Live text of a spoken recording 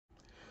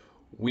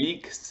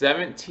Week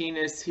 17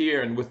 is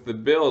here, and with the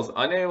Bills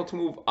unable to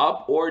move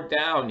up or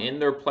down in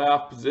their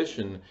playoff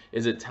position,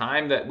 is it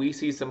time that we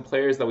see some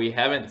players that we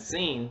haven't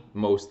seen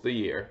most of the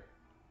year?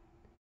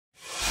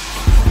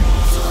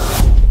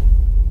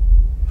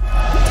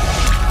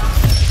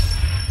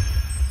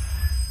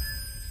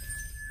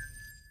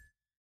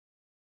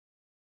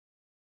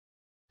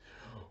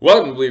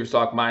 Welcome to Believers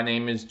Talk. My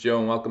name is Joe,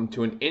 and welcome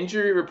to an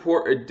injury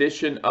report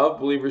edition of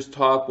Believers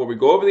Talk, where we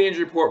go over the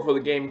injury report for the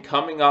game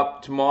coming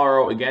up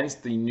tomorrow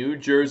against the New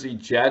Jersey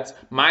Jets.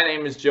 My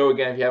name is Joe.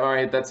 Again, if you haven't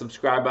already hit that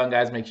subscribe button,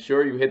 guys, make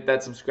sure you hit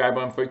that subscribe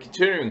button for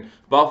continuing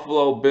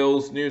Buffalo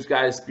Bills news,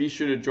 guys. Be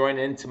sure to join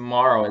in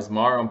tomorrow as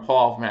Mario and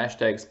Paul from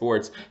Hashtag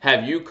Sports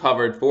have you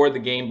covered for the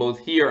game, both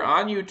here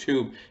on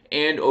YouTube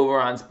and over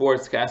on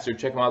Sportscaster.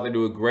 Check them out. They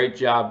do a great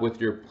job with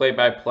your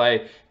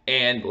play-by-play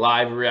and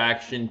live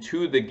reaction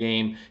to the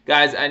game.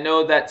 Guys, I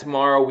know that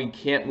tomorrow we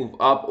can't move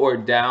up or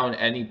down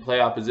any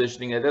playoff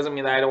positioning. That doesn't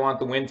mean that I don't want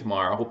the win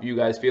tomorrow. I hope you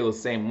guys feel the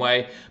same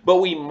way. But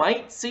we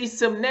might see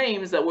some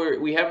names that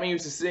we haven't been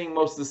used to seeing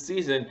most of the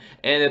season,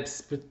 and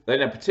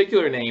a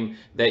particular name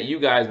that you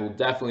guys will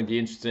definitely be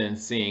interested in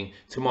seeing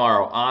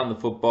tomorrow on the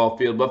football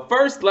field. But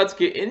first, let's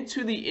get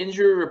into the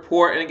injury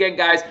report. And again,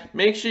 guys,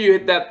 make sure you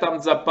hit that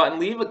thumbs up button.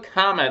 Leave a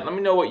comment. Let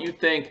me know what you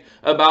think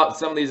about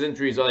some of these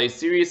injuries. Are they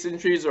serious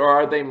injuries, or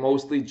are they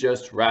mostly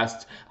just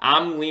rest?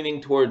 I'm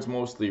leaning towards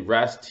mostly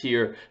rest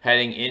here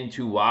heading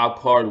into wild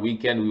card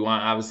weekend. We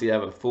want obviously to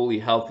have a fully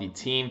healthy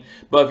team,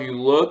 but if you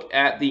look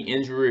at the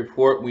injury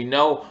report, we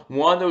know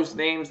one of those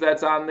names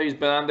that's on there, he's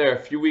been on there a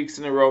few weeks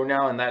in a row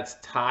now, and that's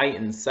Ty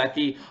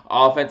Nsekhe,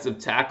 offensive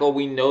tackle.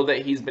 We know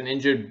that he's been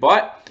injured,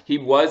 but he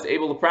was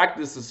able to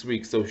practice this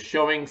week, so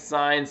showing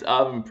signs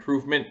of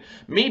improvement.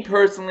 Me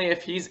personally,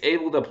 if he's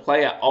able to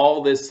play at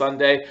all this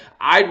Sunday,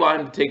 I'd want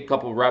him to take a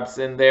couple reps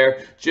in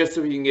there just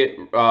so he can get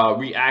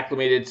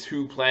reacclimated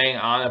to playing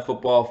on a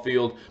football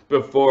field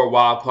before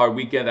wild card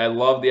weekend. I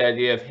love the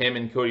idea of him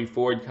and Cody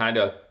Ford kind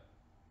of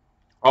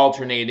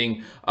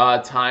alternating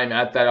time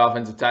at that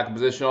offensive tackle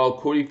position. Although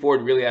Cody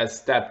Ford really has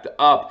stepped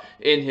up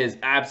in his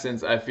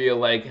absence, I feel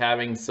like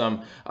having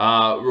some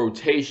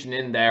rotation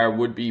in there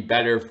would be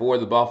better for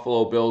the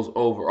Buffalo Bills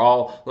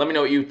overall. Let me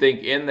know what you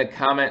think in the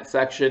comment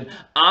section.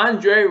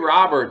 Andre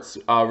Roberts,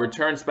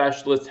 return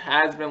specialist,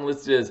 has been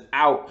listed as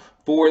out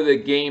for the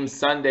game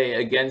Sunday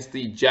against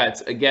the Jets.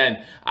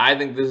 Again, I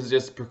think this is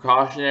just a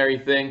precautionary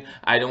thing.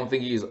 I don't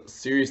think he's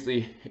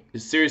seriously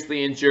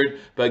injured,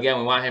 but again,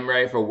 we want him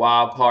ready for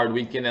wild card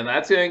weekend, and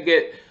that's going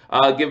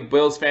to give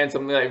Bills fans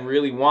something that I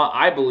really want,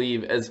 I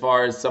believe, as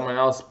far as someone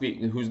else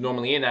who's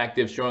normally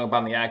inactive showing up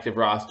on the active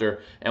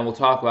roster, and we'll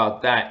talk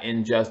about that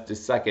in just a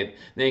second.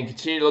 Then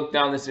continue to look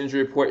down this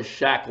injury report.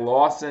 Shaq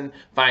Lawson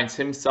finds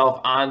himself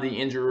on the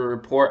injury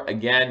report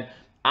again.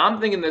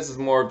 I'm thinking this is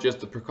more of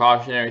just a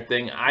precautionary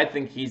thing. I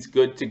think he's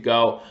good to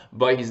go,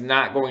 but he's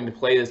not going to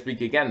play this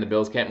week again. The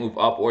Bills can't move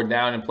up or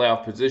down in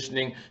playoff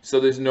positioning, so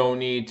there's no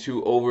need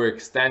to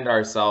overextend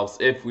ourselves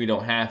if we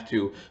don't have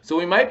to. So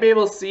we might be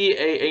able to see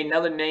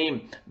another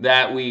name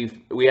that we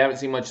haven't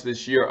seen much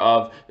this year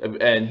of,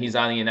 and he's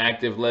on the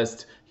inactive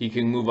list. He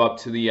can move up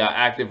to the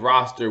active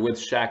roster with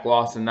Shaq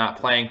Lawson not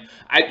playing.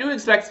 I do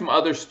expect some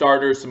other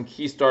starters, some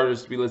key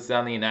starters to be listed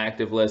on the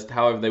inactive list.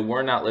 However, they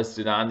were not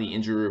listed on the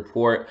injury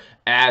report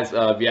as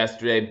of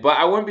yesterday. But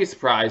I wouldn't be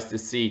surprised to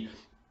see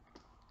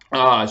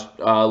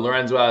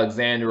Lorenzo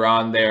Alexander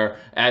on there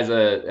as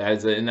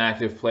an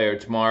inactive player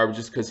tomorrow,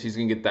 just because he's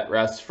going to get that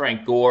rest.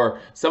 Frank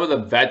Gore, some of the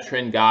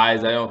veteran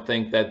guys, I don't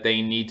think that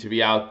they need to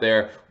be out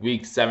there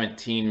week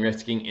 17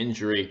 risking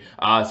injury.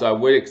 So I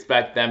would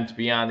expect them to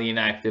be on the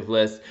inactive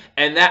list.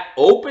 And that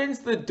opens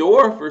the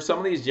door for some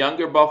of these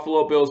younger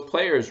Buffalo Bills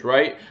players,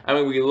 right? I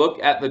mean, we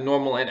look at the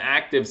normal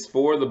inactives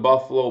for the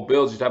Buffalo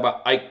Bills. You talk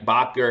about Ike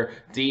Bacher,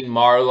 Dean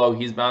Marlowe.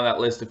 He's been on that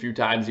list a few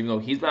times, even though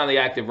he's been on the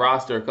active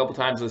roster a couple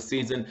times this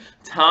season.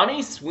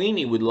 Tommy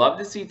Sweeney, would love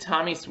to see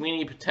Tommy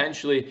Sweeney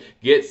potentially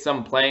get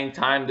some playing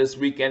time this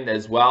weekend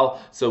as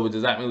well. So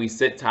does that mean we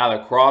sit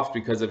Tyler Kroft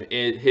because of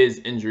his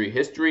injury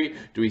history?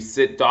 Do we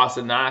sit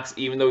Dawson Knox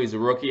even though he's a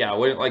rookie? I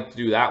wouldn't like to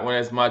do that one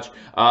as much,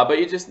 but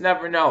you just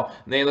never know.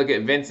 And then you look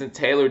at Vincent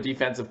Taylor,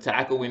 defensive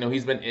tackle. We know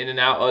he's been in and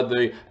out of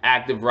the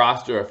active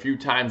roster a few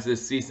times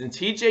this season.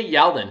 TJ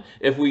Yeldon,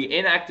 if we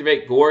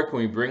inactivate Gore, can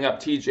we bring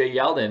up TJ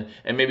Yeldon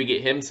and maybe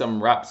get him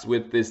some reps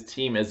with this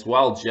team as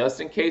well,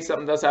 just in case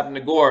something does happen to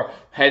Gore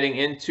heading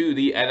into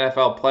the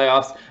NFL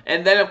playoffs?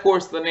 And then, of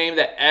course, the name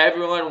that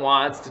everyone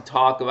wants to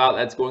talk about,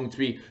 that's going to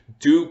be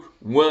Duke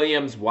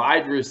Williams,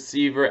 wide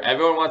receiver.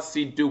 Everyone wants to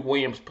see Duke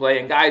Williams play.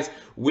 And guys,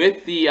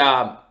 with the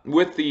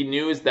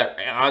news that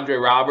Andre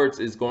Roberts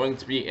is going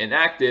to be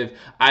inactive,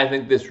 I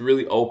think this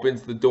really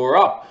opens the door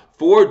up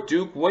for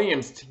Duke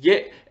Williams to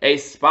get a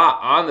spot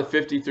on the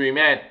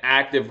 53-man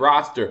active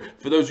roster.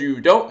 For those of you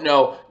who don't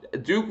know,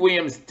 Duke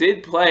Williams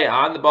did play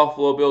on the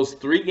Buffalo Bills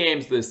 3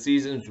 games this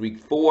season, week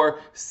 4,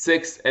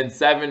 6, and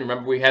 7.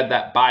 Remember, we had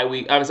that bye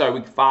week. I'm sorry,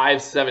 week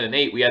 5, 7, and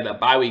 8. We had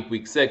that bye week,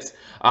 week 6,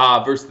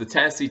 versus the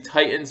Tennessee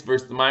Titans,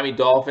 versus the Miami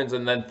Dolphins,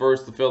 and then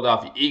versus the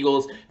Philadelphia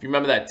Eagles. If you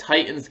remember, that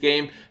Titans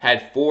game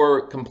had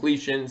 4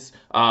 completions.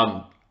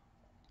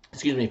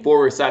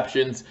 4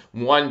 receptions,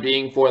 1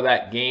 being for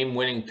that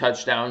game-winning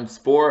touchdowns,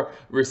 4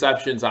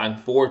 receptions on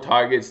 4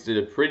 targets, did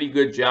a pretty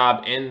good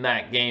job in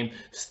that game.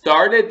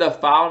 Started the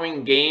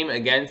following game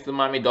against the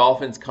Miami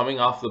Dolphins coming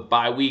off the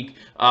bye week,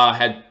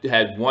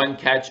 had 1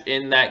 catch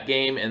in that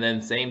game, and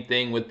then same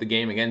thing with the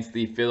game against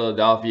the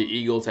Philadelphia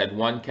Eagles, had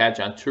 1 catch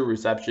on 2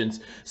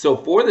 receptions. So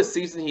for the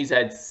season, he's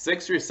had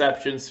 6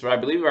 receptions for, I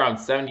believe, around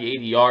 70,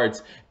 80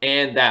 yards,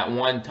 and that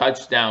 1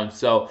 touchdown.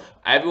 So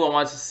everyone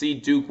wants to see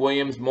Duke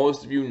Williams.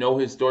 Most of you know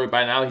his story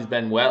by now. He's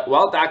been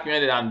well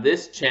documented on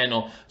this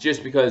channel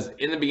just because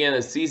in the beginning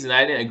of the season,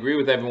 I didn't agree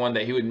with everyone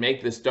that he would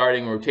make the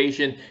starting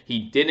rotation. He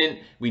didn't.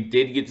 We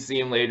did get to see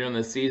him later in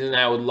the season.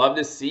 I would love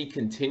to see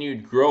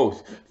continued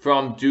growth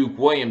from Duke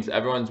Williams.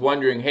 Everyone's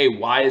wondering, hey,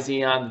 why is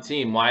he on the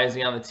team? Why is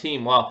he on the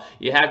team? Well,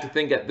 you have to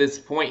think at this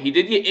point, he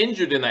did get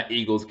injured in that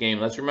Eagles game.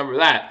 Let's remember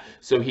that.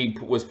 So he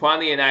was put on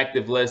the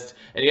inactive list,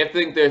 and you have to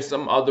think there's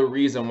some other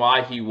reason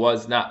why he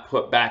was not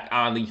put back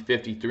on the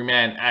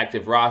 53-man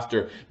active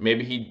roster.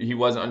 Maybe he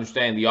wasn't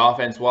understanding the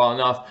offense well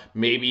enough.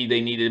 Maybe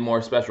they needed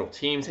more special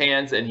teams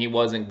hands, and he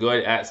wasn't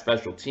good at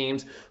special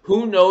teams.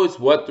 Who knows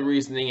what the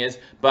reasoning is,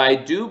 but I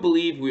do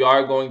believe we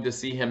are going to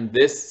see him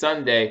this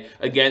Sunday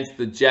against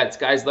the Jets.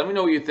 Guys, let me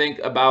know what you think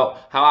about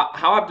how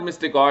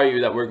optimistic are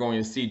you that we're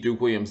going to see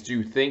Duke Williams. Do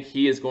you think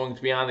he is going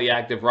to be on the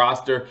active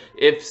roster?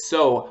 If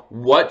so,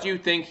 what do you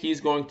think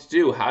he's going to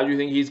do? How do you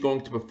think he's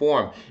going to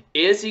perform?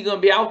 Is he going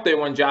to be out there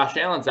when Josh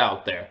Allen's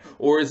out there?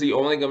 Or is he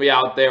only going to be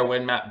out there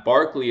when Matt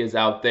Barkley is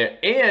out there?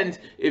 And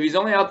if he's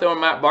only out there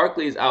when Matt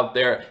Barkley is out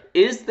there,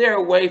 is there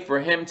a way for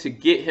him to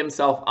get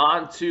himself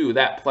onto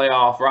that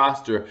playoff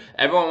roster?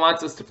 Everyone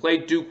wants us to play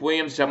Duke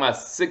Williams. Talking about a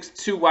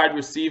 6'2" wide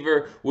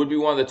receiver, would be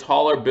one of the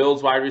taller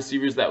Bills wide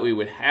receivers that we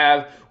would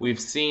have. We've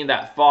seen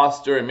that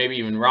Foster and maybe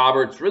even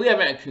Roberts really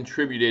haven't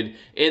contributed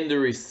in the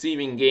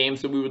receiving game,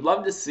 so we would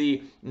love to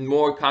see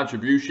more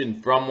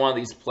contribution from one of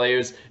these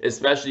players,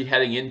 especially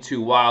heading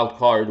into Wild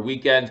Card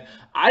Weekend.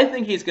 I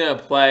think he's going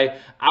to play.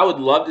 I would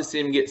love to see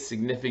him get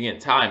significant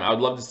time. I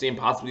would love to see him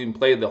possibly even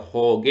play the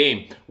whole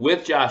game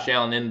with Josh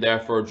Allen in there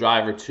for a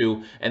drive or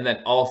two, and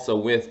then also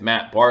with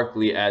Matt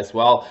Barkley as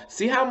well.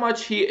 See how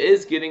much he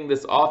is getting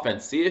this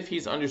offense. See if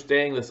he's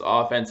understanding this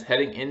offense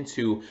heading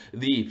into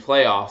the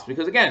playoffs.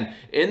 Because again,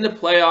 in the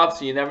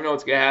playoffs, you never know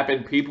what's going to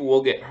happen. People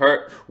will get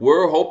hurt.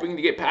 We're hoping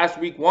to get past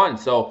week 1.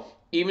 So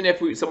even if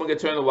someone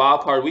gets hurt in the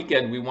wild card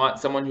weekend, we want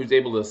someone who's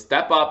able to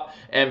step up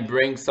and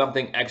bring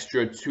something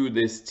extra to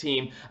this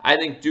team. I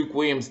think Duke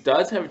Williams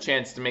does have a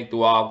chance to make the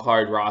wild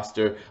card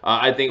roster.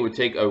 I think it would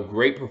take a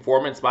great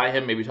performance by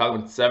him, maybe talking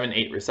about 7,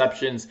 8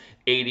 receptions,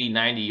 80,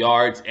 90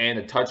 yards, and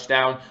a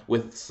touchdown,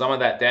 with some of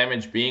that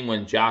damage being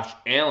when Josh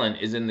Allen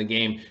is in the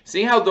game.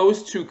 See how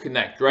those two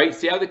connect, right?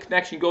 See how the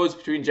connection goes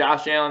between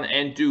Josh Allen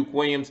and Duke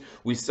Williams.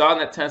 We saw in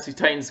that Tennessee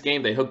Titans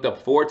game, they hooked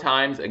up 4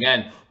 times.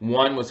 Again,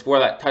 1 was for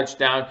that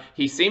touchdown.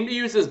 He seemed to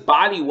use his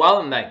body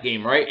well in that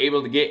game, right?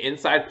 Able to get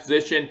inside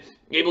position,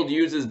 able to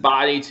use his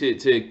body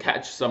to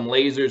catch some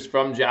lasers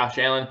from Josh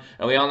Allen.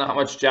 And we all know how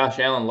much Josh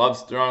Allen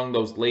loves throwing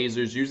those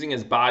lasers, using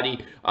his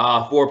body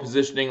for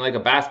positioning like a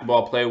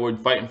basketball player would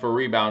fighting for a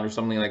rebound or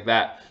something like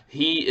that.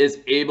 He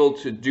is able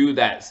to do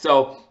that.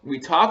 So we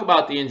talk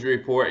about the injury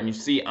report, and you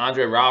see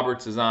Andre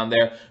Roberts is on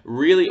there.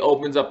 Really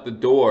opens up the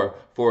door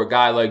for a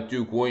guy like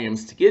Duke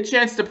Williams to get a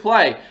chance to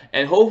play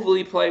and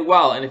hopefully play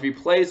well. And if he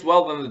plays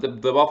well, then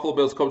the Buffalo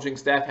Bills coaching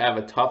staff have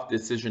a tough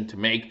decision to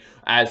make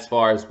as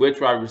far as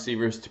which wide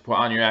receivers to put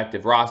on your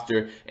active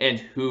roster and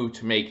who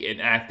to make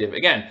inactive.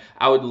 Again,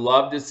 I would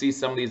love to see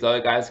some of these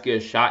other guys get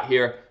a shot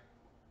here.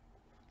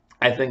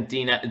 I think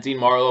Dean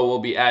Marlowe will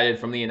be added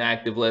from the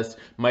inactive list.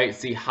 Might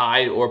see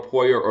Hyde or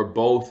Poyer or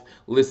both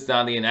listed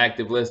on the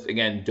inactive list.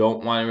 Again,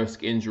 don't want to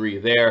risk injury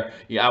there.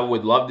 Yeah, I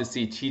would love to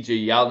see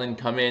TJ Yeldon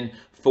come in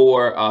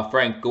for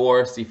Frank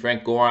Gore. See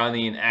Frank Gore on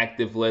the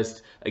inactive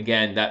list.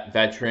 Again, that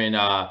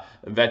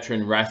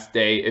veteran rest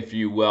day, if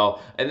you will.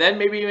 And then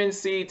maybe even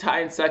see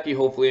Ty Nsekhe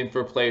hopefully in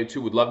for a play or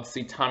two. Would love to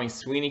see Tommy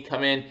Sweeney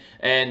come in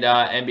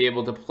and be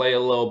able to play a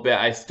little bit.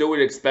 I still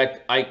would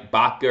expect Ike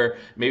Bacher,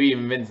 maybe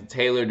even Vincent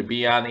Taylor to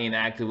be on the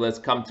inactive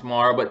list come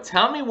tomorrow. But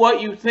tell me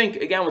what you think,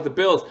 again, with the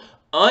Bills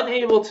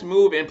unable to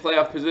move in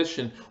playoff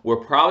position. We're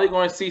probably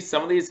going to see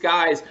some of these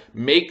guys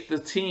make the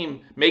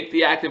team, make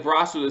the active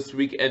roster this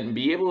week, and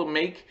be able to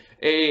make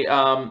a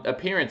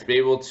appearance, be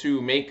able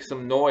to make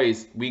some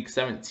noise week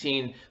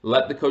 17,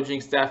 let the coaching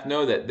staff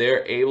know that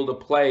they're able to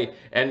play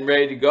and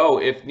ready to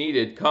go if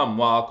needed come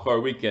wild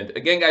card weekend.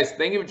 Again, guys,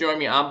 thank you for joining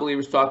me on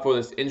Believers Talk for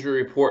this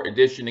injury report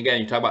edition.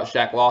 Again, you talk about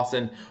Shaq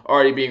Lawson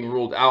already being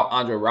ruled out,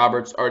 Andre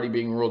Roberts already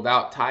being ruled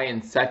out, Ty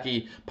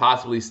Nsekhe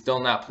possibly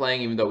still not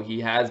playing even though he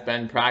has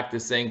been practicing.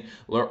 practicing.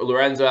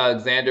 Lorenzo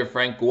Alexander,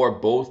 Frank Gore,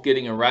 both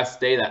getting a rest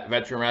day, that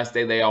veteran rest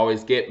day they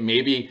always get.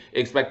 Maybe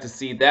expect to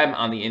see them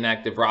on the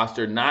inactive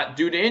roster, not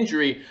due to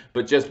injury,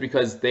 but just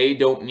because they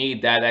don't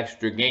need that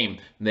extra game.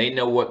 They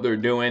know what they're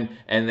doing,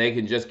 and they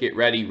can just get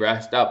ready,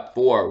 rest up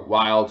for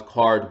wild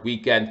card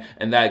weekend,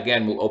 and that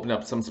again will open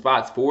up some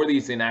spots for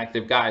these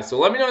inactive guys. So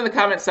let me know in the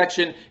comment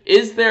section,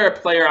 is there a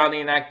player on the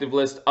inactive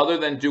list other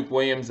than Duke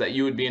Williams that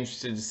you would be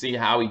interested to see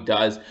how he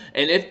does?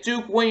 And if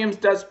Duke Williams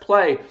does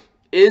play,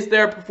 is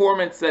there a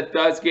performance that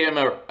does give him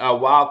a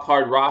wild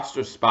card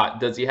roster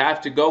spot? Does he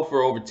have to go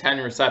for over 10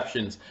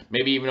 receptions,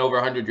 maybe even over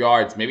 100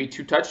 yards, maybe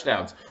 2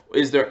 touchdowns?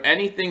 Is there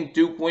anything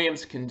Duke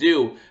Williams can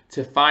do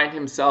to find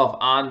himself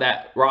on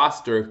that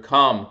roster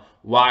come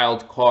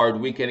wild card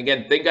weekend?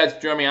 Again, thank you guys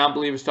for joining me on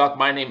Believers Talk.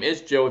 My name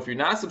is Joe. If you're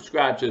not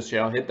subscribed to this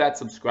channel, hit that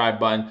subscribe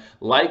button,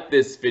 like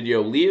this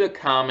video, leave a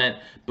comment.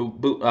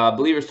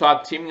 Believers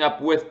Talk teaming up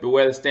with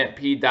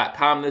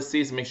BewareTheStampede.com this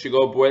season. Make sure you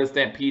go to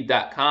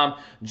BewareTheStampede.com.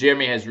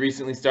 Jeremy has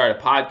recently started a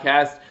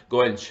podcast.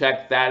 Go ahead and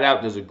check that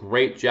out. Does a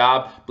great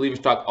job. Believers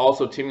Talk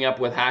also teaming up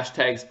with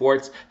Hashtag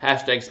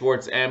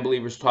Sports and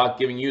Believers Talk,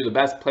 giving you the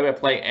best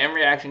play-by-play and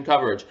reaction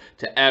coverage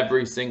to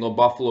every single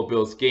Buffalo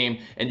Bills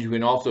game. And you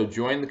can also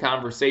join the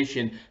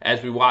conversation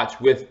as we watch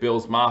with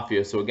Bills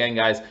Mafia. So again,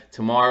 guys,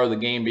 tomorrow the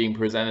game being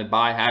presented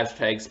by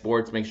Hashtag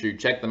Sports. Make sure you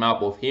check them out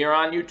both here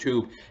on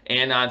YouTube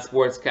and on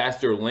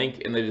Sportscaster. Link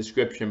in the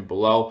description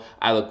below.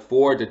 I look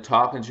forward to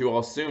talking to you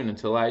all soon.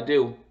 Until I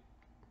do,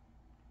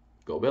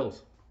 go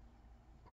Bills.